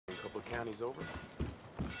a couple of counties over.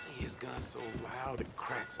 See his gun so loud it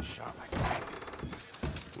cracks a shot like that.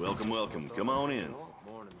 Welcome, welcome. Come on in.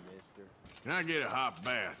 Morning, mister. Can I get a hot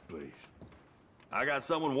bath, please? I got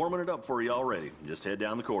someone warming it up for you already. Just head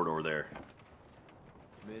down the corridor there.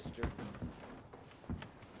 Mister.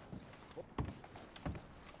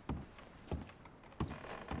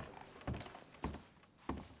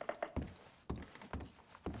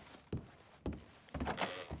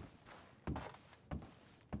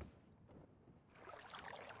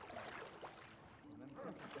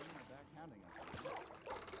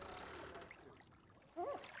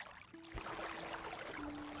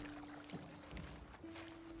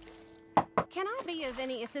 Can I be of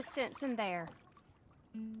any assistance in there?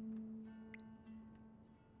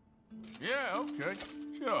 Yeah, okay.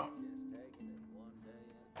 Sure.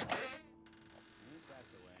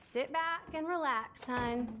 Sit back and relax,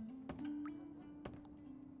 hon.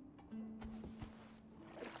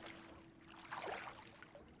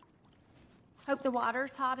 Hope the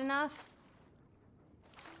water's hot enough.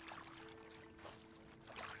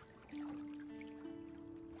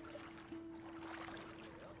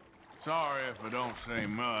 Sorry if I don't say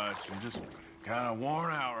much. I'm just kind of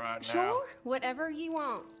worn out right now. Sure, whatever you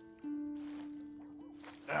want.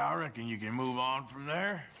 I reckon you can move on from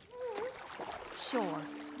there. Sure.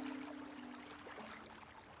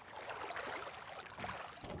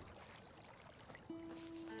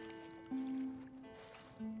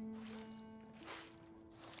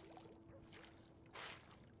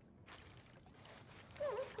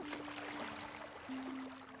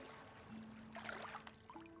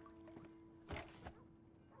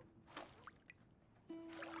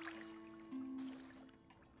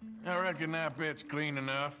 I reckon that bit's clean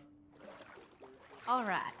enough. All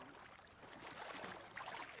right.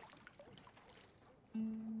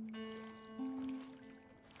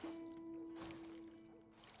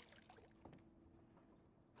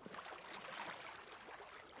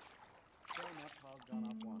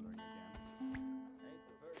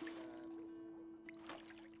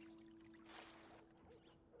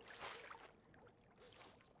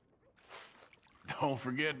 Don't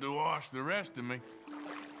forget to wash the rest of me.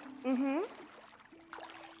 Mm-hmm.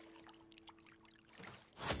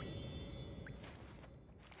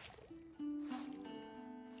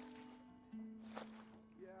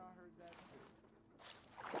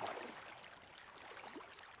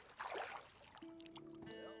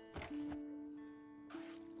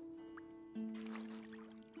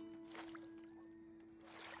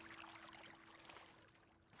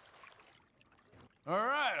 All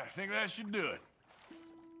right, I think that should do it.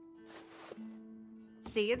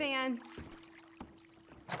 See you then.